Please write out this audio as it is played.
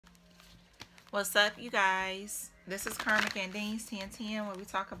What's up, you guys? This is Karmic and Dean's 1010, where we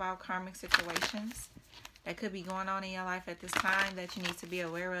talk about karmic situations that could be going on in your life at this time that you need to be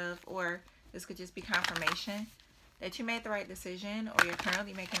aware of, or this could just be confirmation that you made the right decision or you're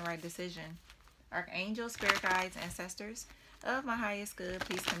currently making the right decision. Archangels, spirit guides, ancestors of my highest good,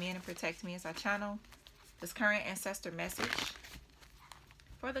 please come in and protect me as I channel this current ancestor message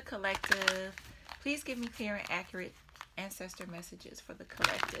for the collective. Please give me clear and accurate ancestor messages for the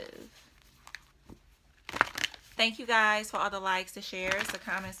collective. Thank you guys for all the likes, the shares, the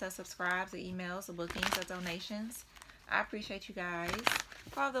comments, the subscribes, the emails, the bookings, the donations. I appreciate you guys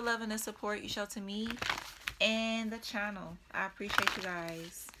for all the love and the support you show to me and the channel. I appreciate you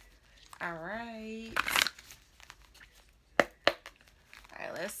guys. All right. All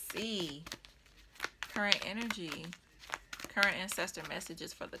right, let's see. Current energy. Current ancestor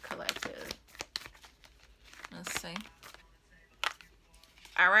messages for the collective. Let's see.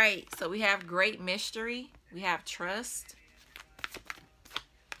 All right, so we have great mystery. We have trust,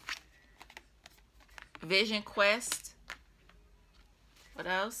 vision quest. What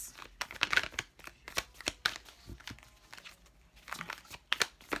else?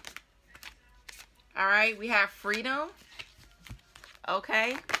 All right, we have freedom.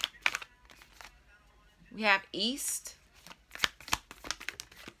 Okay. We have east.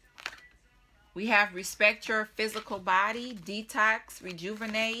 We have respect your physical body, detox,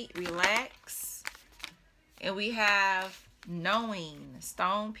 rejuvenate, relax. And we have knowing,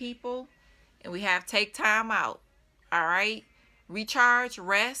 stone people. And we have take time out. All right. Recharge,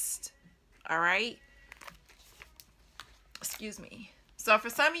 rest. All right. Excuse me. So for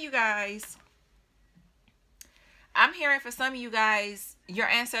some of you guys, I'm hearing for some of you guys, your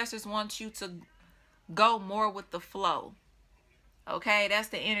ancestors want you to go more with the flow. Okay. That's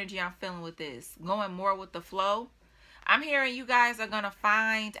the energy I'm feeling with this. Going more with the flow. I'm hearing you guys are going to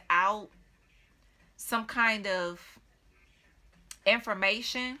find out some kind of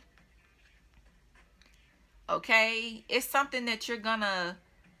information. Okay, it's something that you're gonna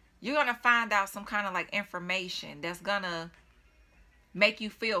find out, some kind of like information that's gonna make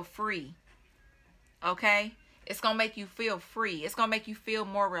you feel free. Okay, it's gonna make you feel free. It's gonna make you feel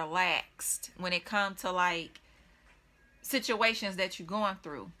more relaxed when it comes to like situations that you're going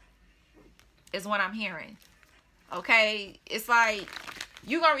through, is what I'm hearing. Okay, it's like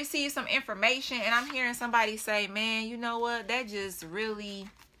you're going to receive some information, and I'm hearing somebody say, man, you know what? That just really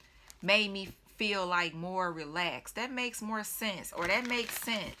made me feel like more relaxed. That makes more sense, or that makes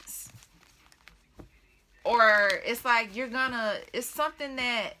sense. Or it's like it's something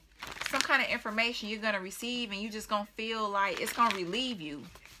that, some kind of information you're going to receive, and you just going to feel like it's going to relieve you.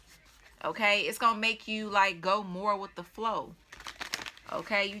 Okay? It's going to make you like go more with the flow.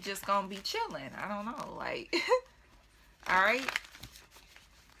 Okay? You just going to be chilling. I don't know. Like, all right?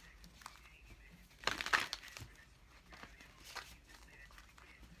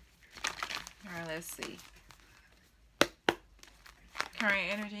 All right, let's see. Current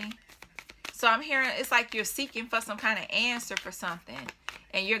energy. So I'm hearing it's like you're seeking for some kind of answer for something.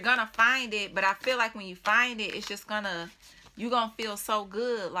 And you're going to find it. But I feel like when you find it, it's just you're going to feel so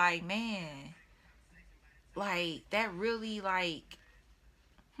good. Like, man. Like, that really like,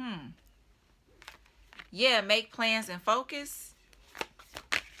 yeah, make plans and focus.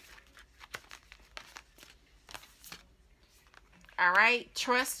 All right.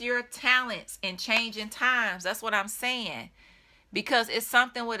 Trust your talents in changing times. That's what I'm saying. Because it's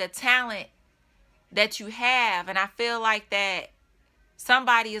something with a talent that you have. And I feel like that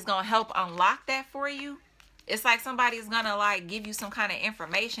somebody is going to help unlock that for you. It's like somebody is going to like give you some kind of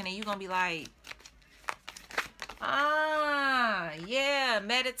information. And you're going to be like, yeah,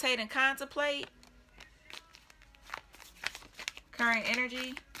 meditate and contemplate. Current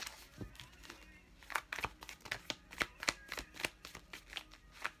energy.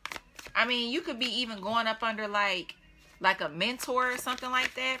 I mean, you could be even going up under like a mentor or something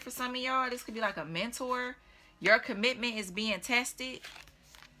like that for some of y'all. This could be like a mentor. Your commitment is being tested.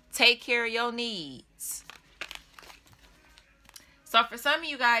 Take care of your needs. So for some of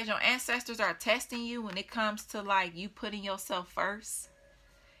you guys, your ancestors are testing you when it comes to like you putting yourself first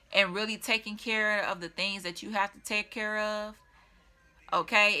and really taking care of the things that you have to take care of.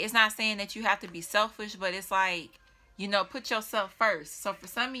 Okay? It's not saying that you have to be selfish, but it's like, you know, put yourself first. So for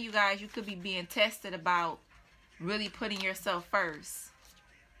some of you guys, you could be being tested about really putting yourself first.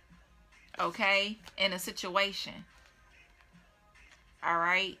 Okay? In a situation. All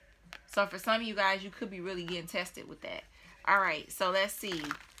right? So for some of you guys, you could be really getting tested with that. All right. So let's see.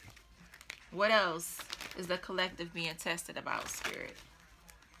 What else is the collective being tested about, Spirit?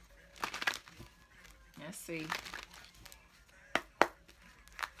 Let's see.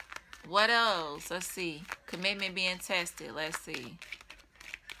 What else? Let's see. Commitment being tested. Let's see.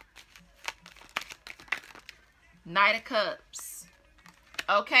 Knight of Cups.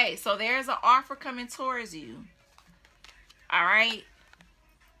 Okay, so there's an offer coming towards you. All right?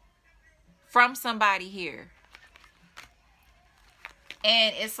 From somebody here.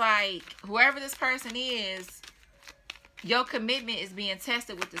 And it's like, whoever this person is, your commitment is being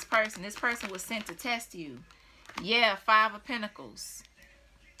tested with this person. This person was sent to test you. Yeah, 5 of Pentacles.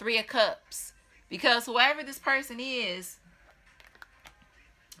 3 of Cups. Because whoever this person is,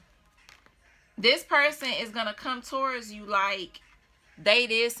 this person is going to come towards you like they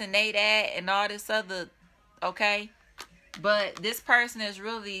this and they that and all this other, okay? But this person is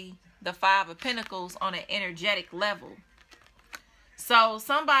really the 5 of Pentacles on an energetic level. So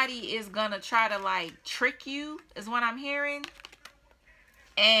somebody is going to try to like trick you is what I'm hearing.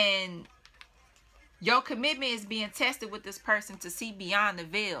 And your commitment is being tested with this person to see beyond the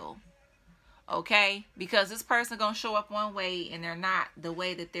veil. Okay? Because this person going to show up one way and they're not the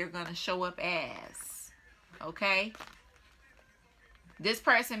way that they're going to show up as. Okay? This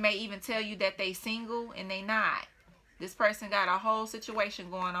person may even tell you that they single and they not. This person got a whole situation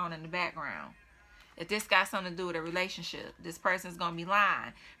going on in the background. If this got something to do with a relationship, this person's going to be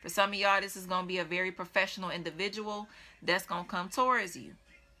lying. For some of y'all, this is going to be a very professional individual that's going to come towards you.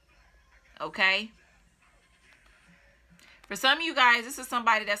 Okay? For some of you guys, this is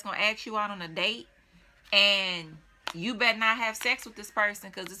somebody that's going to ask you out on a date. And you better not have sex with this person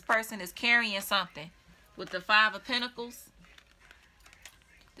because this person is carrying something. With the 5 of Pentacles,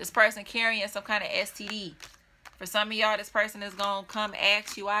 this person carrying some kind of STD. For some of y'all, this person is going to come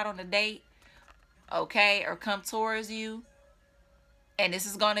ask you out on a date. Okay, or come towards you. And this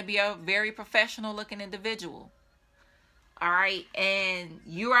is going to be a very professional looking individual. Alright, and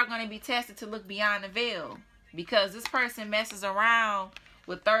you are going to be tested to look beyond the veil. Because this person messes around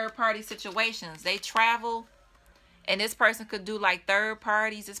with third party situations. They travel, and this person could do like third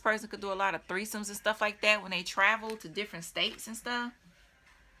parties. This person could do a lot of threesomes and stuff like that when they travel to different states and stuff.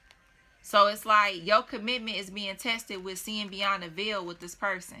 So it's like your commitment is being tested with seeing beyond the veil with this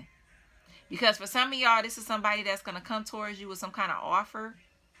person. Because for some of y'all, this is somebody that's going to come towards you with some kind of offer.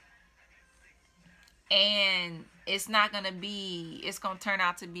 And it's not going to be, it's going to turn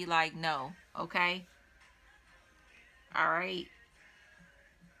out to be like no. Okay? Alright.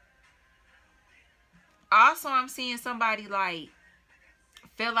 Also, I'm seeing somebody like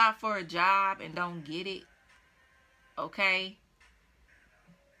fill out for a job and don't get it. Okay?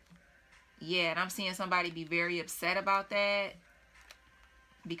 Yeah, and I'm seeing somebody be very upset about that.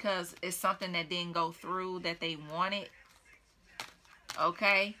 Because it's something that didn't go through that they wanted.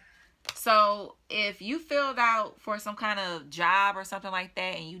 Okay? So, if you filled out for some kind of job or something like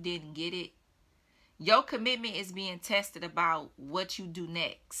that and you didn't get it, your commitment is being tested about what you do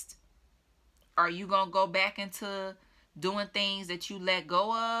next. Are you going to go back into doing things that you let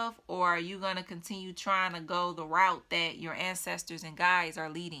go of? Or are you going to continue trying to go the route that your ancestors and guides are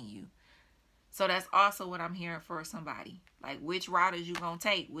leading you? So that's also what I'm hearing for somebody. Like, which route is you going to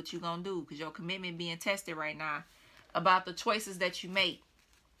take? What you going to do? Because your commitment being tested right now about the choices that you make.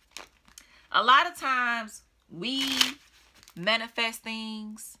 A lot of times, we manifest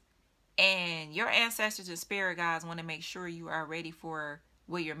things. And your ancestors and spirit guides want to make sure you are ready for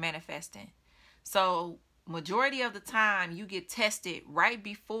what you're manifesting. So, majority of the time, you get tested right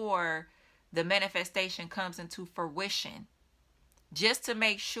before the manifestation comes into fruition. Just to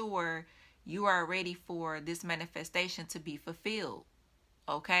make sure you are ready for this manifestation to be fulfilled.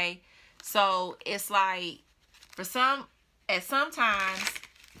 Okay? So, it's like, at sometimes,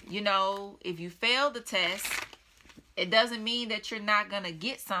 you know, if you fail the test, it doesn't mean that you're not going to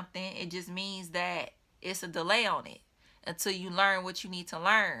get something. It just means that it's a delay on it until you learn what you need to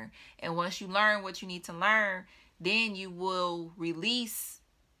learn. And once you learn what you need to learn, then you will release,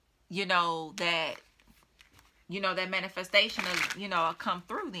 you know, that manifestation of, you know, come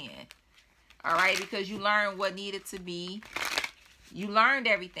through then. All right, because you learned what needed to be. You learned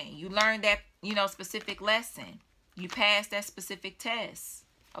everything. You learned that, you know, specific lesson. You passed that specific test.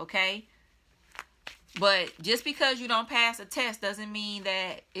 Okay? But just because you don't pass a test doesn't mean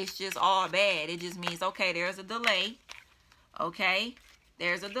that it's just all bad. It just means, okay, there's a delay. Okay?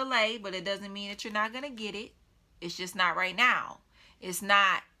 There's a delay, but it doesn't mean that you're not going to get it. It's just not right now. It's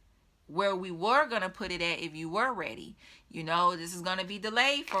not where we were going to put it at if you were ready. You know, this is going to be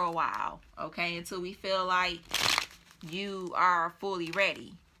delayed for a while, okay, until we feel like you are fully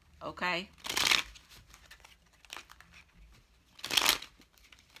ready, okay?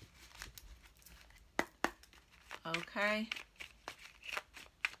 Okay.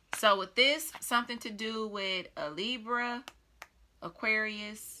 So with this, something to do with a Libra,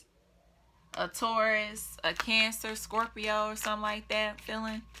 Aquarius, a Taurus, a Cancer, Scorpio, or something like that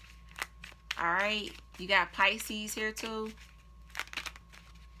feeling. All right. You got Pisces here too.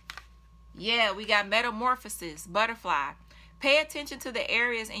 Yeah, we got metamorphosis, butterfly. Pay attention to the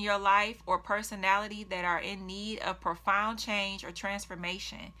areas in your life or personality that are in need of profound change or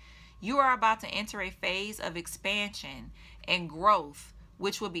transformation. You are about to enter a phase of expansion and growth,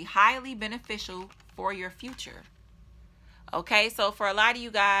 which will be highly beneficial for your future. Okay, so for a lot of you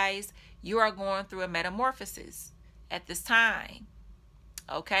guys, you are going through a metamorphosis at this time.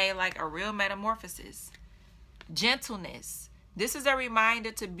 Okay, like a real metamorphosis. Gentleness. This is a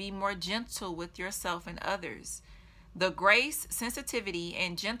reminder to be more gentle with yourself and others. The grace, sensitivity,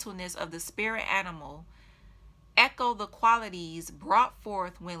 and gentleness of the spirit animal echo the qualities brought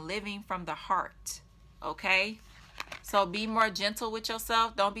forth when living from the heart. Okay? So be more gentle with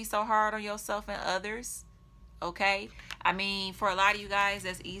yourself. Don't be so hard on yourself and others. Okay? I mean, for a lot of you guys,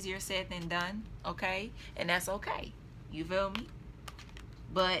 that's easier said than done. Okay? And that's okay. You feel me?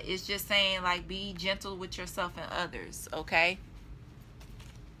 But it's just saying, like, be gentle with yourself and others, okay?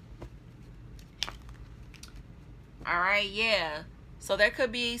 All right, yeah. So there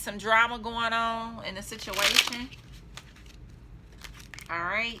could be some drama going on in the situation. All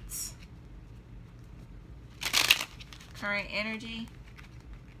right. Current energy.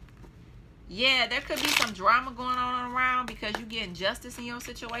 Yeah, there could be some drama going on around because you get injustice in your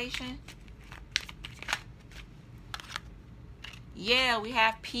situation. Yeah, we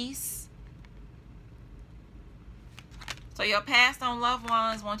have peace. So your passed on loved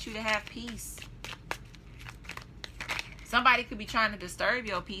ones want you to have peace. Somebody could be trying to disturb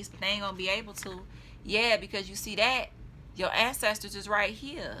your peace, but they ain't going to be able to. Yeah, because you see that. Your ancestors is right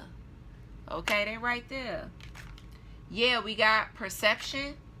here. Okay, they right there. Yeah, we got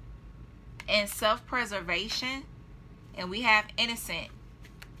perception and self-preservation. And we have innocent.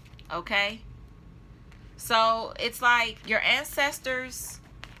 Okay? So it's like your ancestors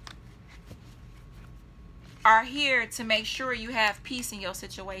are here to make sure you have peace in your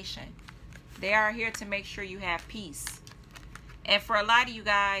situation. They are here to make sure you have peace. And for a lot of you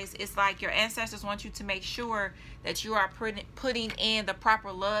guys, it's like your ancestors want you to make sure that you are putting in the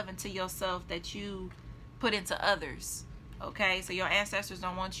proper love into yourself that you put into others. Okay? So your ancestors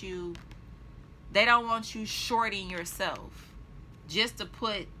don't want you, they don't want you shorting yourself just to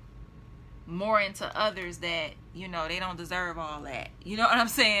put more into others that, you know, they don't deserve all that. You know what I'm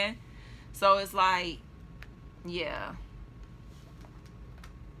saying? So it's like, yeah.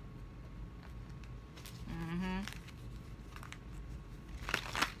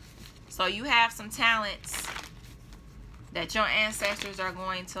 So you have some talents that your ancestors are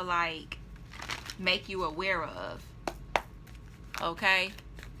going to, like, make you aware of. Okay?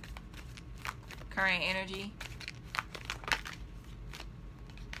 Current energy.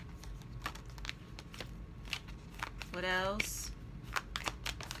 What else?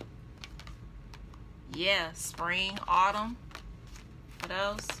 Yeah, spring, autumn. What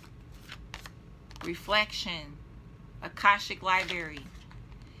else? Reflection. Akashic library.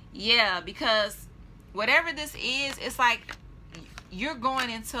 Yeah, because whatever this is, it's like you're going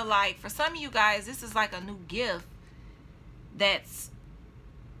into, like, for some of you guys, this is like a new gift that's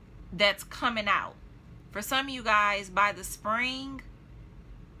coming out. For some of you guys, by the spring,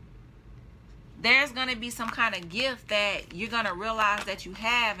 there's going to be some kind of gift that you're going to realize that you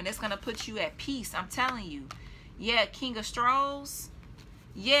have, and it's going to put you at peace. I'm telling you. Yeah, King of Strolls.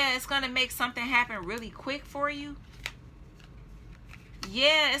 Yeah, it's going to make something happen really quick for you.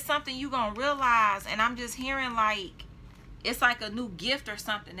 Yeah, it's something you're going to realize, and I'm just hearing, like, it's like a new gift or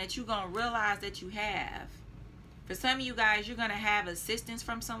something that you're going to realize that you have. For some of you guys, you're going to have assistance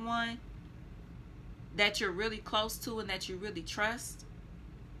from someone that you're really close to and that you really trust.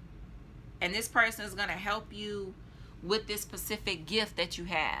 And this person is going to help you with this specific gift that you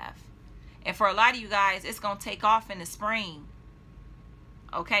have. And for a lot of you guys, it's going to take off in the spring.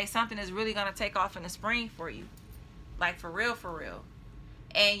 Okay, something is really going to take off in the spring for you. Like, for real, for real.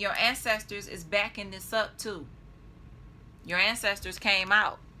 And your ancestors is backing this up too. Your ancestors came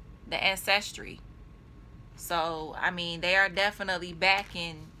out. The ancestry. So, I mean, they are definitely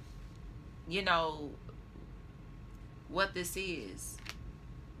backing, you know, what this is.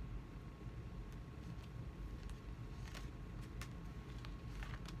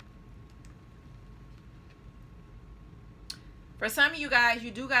 For some of you guys,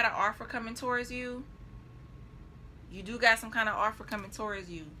 you do got an offer coming towards you. You do got some kind of offer coming towards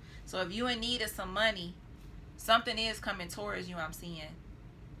you. So if you in need of some money, something is coming towards you, I'm seeing.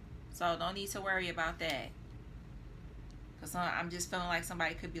 So don't need to worry about that. Because I'm just feeling like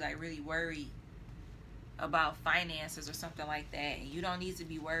somebody could be, like, really worried about finances or something like that, and you don't need to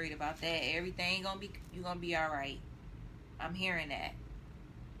be worried about that. Everything you're gonna be all right. I'm hearing that.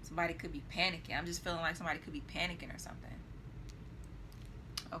 Somebody could be panicking. I'm just feeling like somebody could be panicking or something.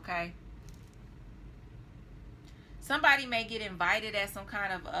 Okay. Somebody may get invited at some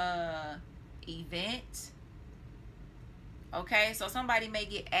kind of event. Okay, so somebody may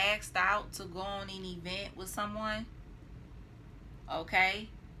get asked out to go on an event with someone. Okay.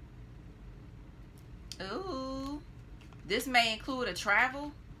 Ooh. This may include a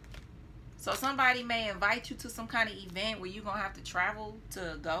travel. So somebody may invite you to some kind of event where you're going to have to travel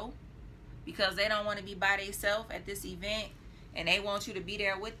to go, because they don't want to be by themselves at this event and they want you to be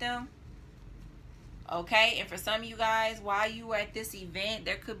there with them. Okay, and for some of you guys, while you are at this event,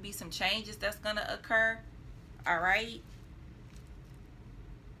 there could be some changes that's going to occur. All right.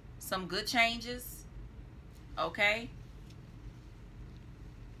 Some good changes. Okay.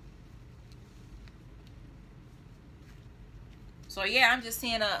 So yeah, I'm just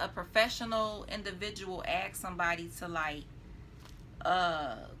seeing a professional individual ask somebody to like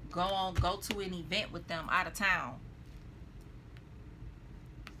go to an event with them out of town.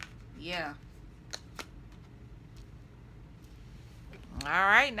 Yeah. All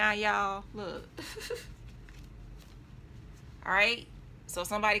right, now y'all look. All right, so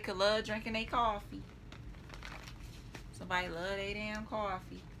somebody could love drinking their coffee. Somebody love their damn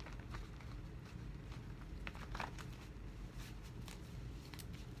coffee.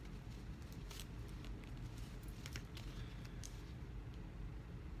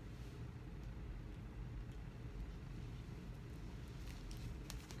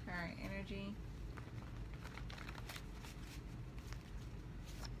 Current energy.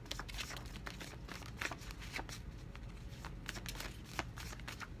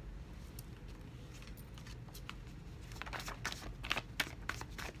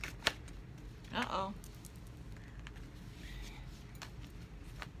 Uh-oh.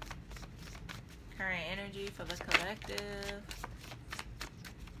 Current energy for the collective.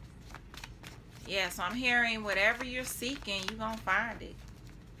 Yeah, so I'm hearing whatever you're seeking, you're going to find it.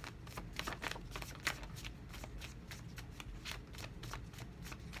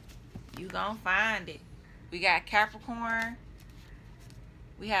 You're going to find it. We got Capricorn.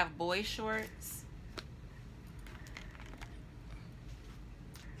 We have boy shorts.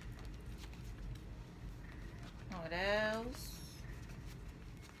 What else?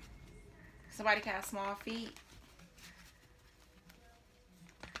 Somebody got small feet.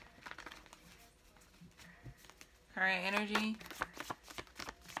 Current energy.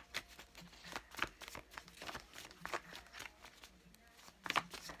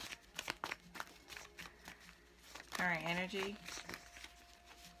 Current energy.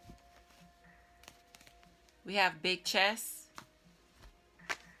 We have big chest.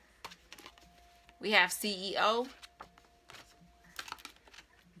 We have CEO.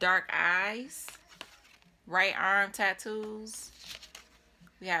 Dark eyes. Right arm tattoos.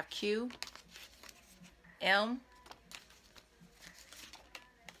 We have Q. M.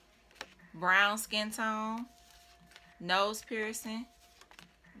 Brown skin tone. Nose piercing.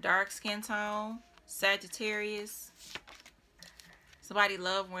 Dark skin tone. Sagittarius. Somebody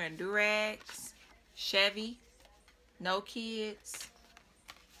love wearing durags. Chevy. No kids.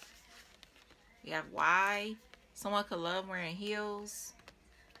 We have Y. Someone could love wearing heels.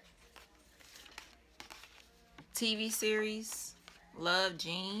 TV series. Love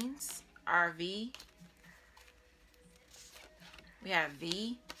jeans. RV. We have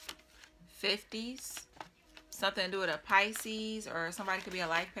V. 50s. Something to do with a Pisces, or somebody could be a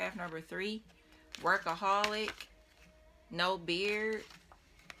life path number 3. Workaholic. No beard.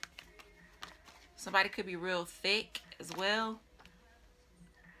 Somebody could be real thick as well.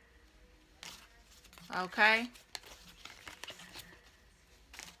 Okay.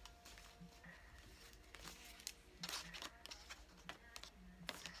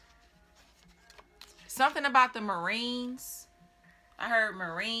 Something about the Marines. I heard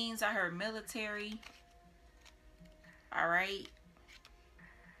Marines. I heard military. All right.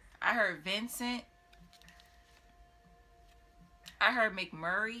 I heard Vincent. I heard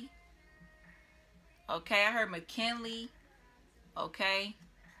McMurray. Okay. I heard McKinley. Okay.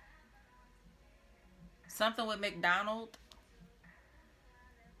 Something with McDonald.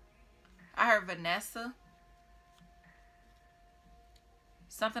 I heard Vanessa.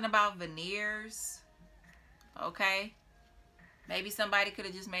 Something about veneers. Okay. Maybe somebody could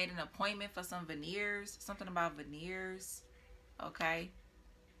have just made an appointment for some veneers. Something about veneers. Okay.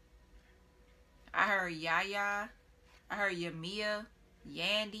 I heard Yaya. I heard Yamia.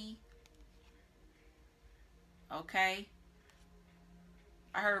 Yandy. Okay.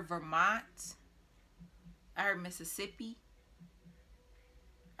 I heard Vermont. I heard Mississippi.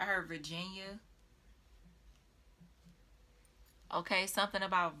 I heard Virginia. Okay, something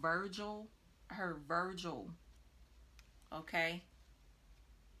about Virgil. I heard Virgil. Okay.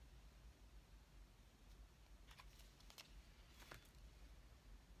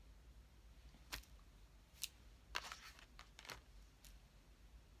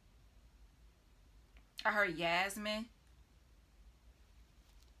 I heard Yasmin.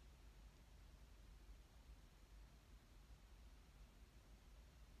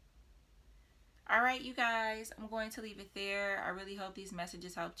 All right, you guys, I'm going to leave it there. I really hope these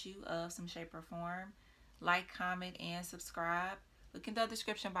messages helped you of some shape or form. Like, comment, and subscribe. Look in the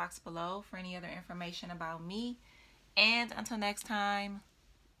description box below for any other information about me. And until next time,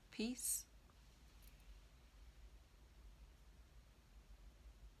 peace.